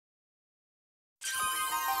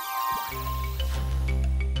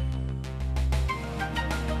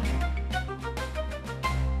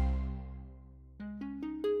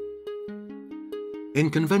In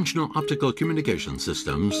conventional optical communication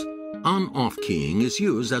systems, on-off keying is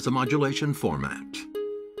used as a modulation format.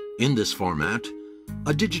 In this format,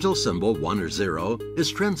 a digital symbol 1 or 0 is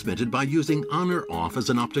transmitted by using on or off as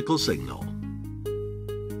an optical signal.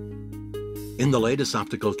 In the latest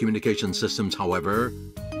optical communication systems, however,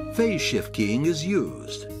 phase shift keying is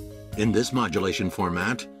used. In this modulation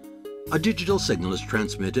format, a digital signal is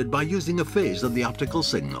transmitted by using a phase of the optical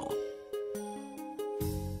signal.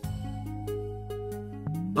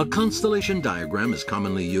 A constellation diagram is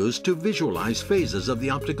commonly used to visualize phases of the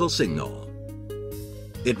optical signal.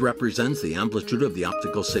 It represents the amplitude of the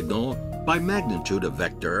optical signal by magnitude of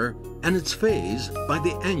vector and its phase by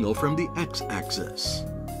the angle from the x-axis.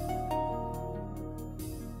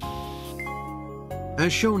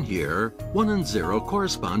 As shown here, 1 and 0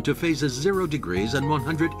 correspond to phases 0 degrees and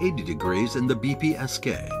 180 degrees in the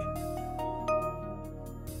BPSK.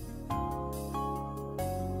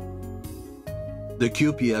 The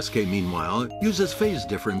QPSK, meanwhile, uses phase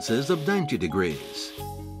differences of 90 degrees.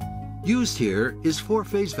 Used here is 4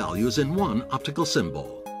 phase values in one optical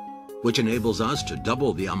symbol, which enables us to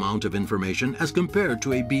double the amount of information as compared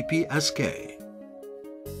to a BPSK.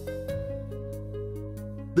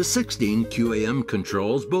 The 16 QAM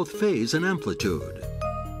controls both phase and amplitude,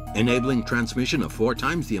 enabling transmission of 4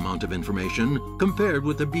 times the amount of information compared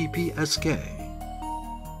with a BPSK.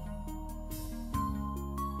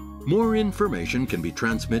 More information can be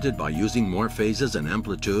transmitted by using more phases and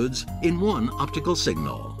amplitudes in one optical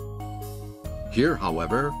signal. Here,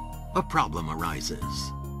 however, a problem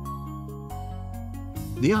arises.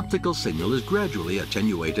 The optical signal is gradually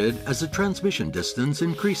attenuated as the transmission distance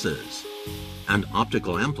increases, and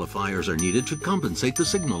optical amplifiers are needed to compensate the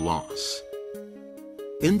signal loss.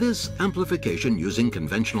 In this amplification using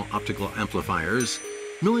conventional optical amplifiers,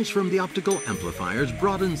 noise from the optical amplifiers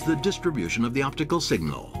broadens the distribution of the optical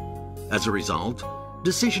signal. As a result,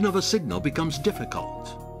 decision of a signal becomes difficult.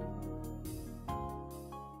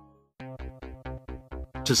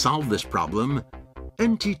 To solve this problem,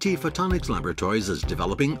 NTT Photonics Laboratories is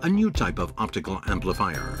developing a new type of optical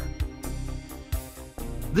amplifier.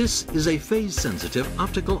 This is a phase-sensitive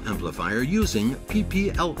optical amplifier using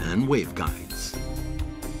PPLN waveguides.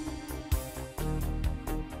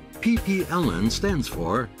 PPLN stands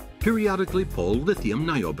for periodically poled lithium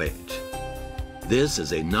niobate. This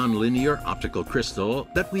is a nonlinear optical crystal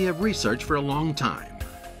that we have researched for a long time.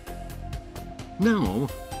 Now,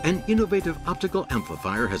 an innovative optical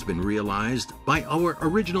amplifier has been realized by our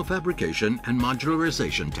original fabrication and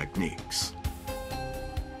modularization techniques.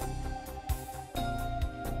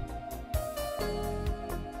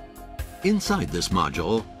 Inside this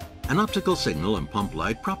module, an optical signal and pump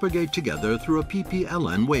light propagate together through a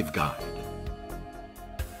PPLN waveguide.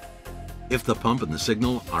 If the pump and the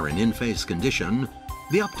signal are in in-phase condition,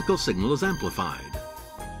 the optical signal is amplified.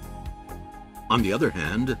 On the other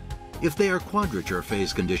hand, if they are quadrature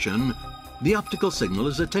phase condition, the optical signal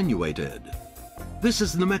is attenuated. This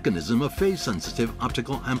is the mechanism of phase-sensitive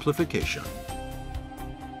optical amplification.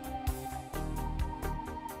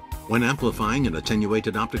 When amplifying an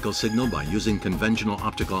attenuated optical signal by using conventional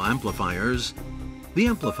optical amplifiers, the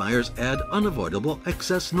amplifiers add unavoidable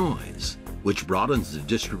excess noise, which broadens the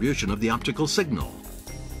distribution of the optical signal.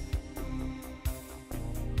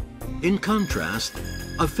 In contrast,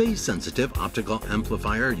 a phase-sensitive optical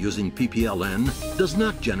amplifier using PPLN does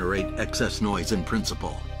not generate excess noise in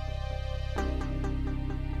principle.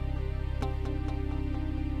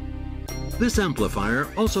 This amplifier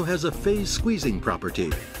also has a phase squeezing property,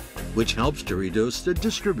 which helps to reduce the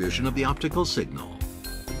distribution of the optical signal.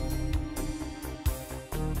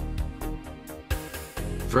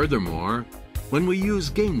 Furthermore, when we use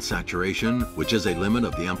gain saturation, which is a limit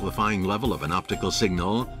of the amplifying level of an optical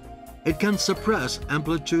signal, it can suppress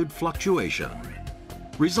amplitude fluctuation,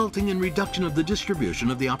 resulting in reduction of the distribution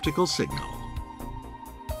of the optical signal.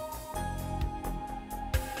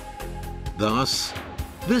 Thus,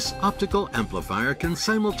 this optical amplifier can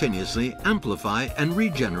simultaneously amplify and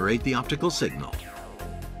regenerate the optical signal.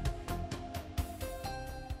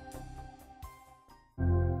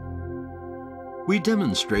 We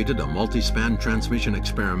demonstrated a multi-span transmission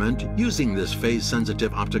experiment using this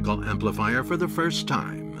phase-sensitive optical amplifier for the first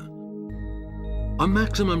time. A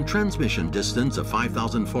maximum transmission distance of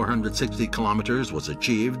 5,460 kilometers was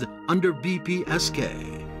achieved under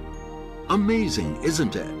BPSK. Amazing,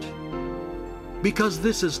 isn't it? Because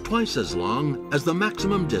this is twice as long as the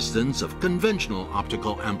maximum distance of conventional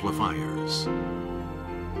optical amplifiers.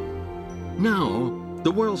 Now,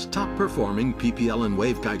 the world's top-performing PPLN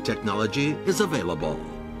waveguide technology is available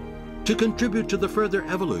to contribute to the further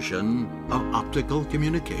evolution of optical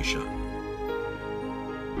communication.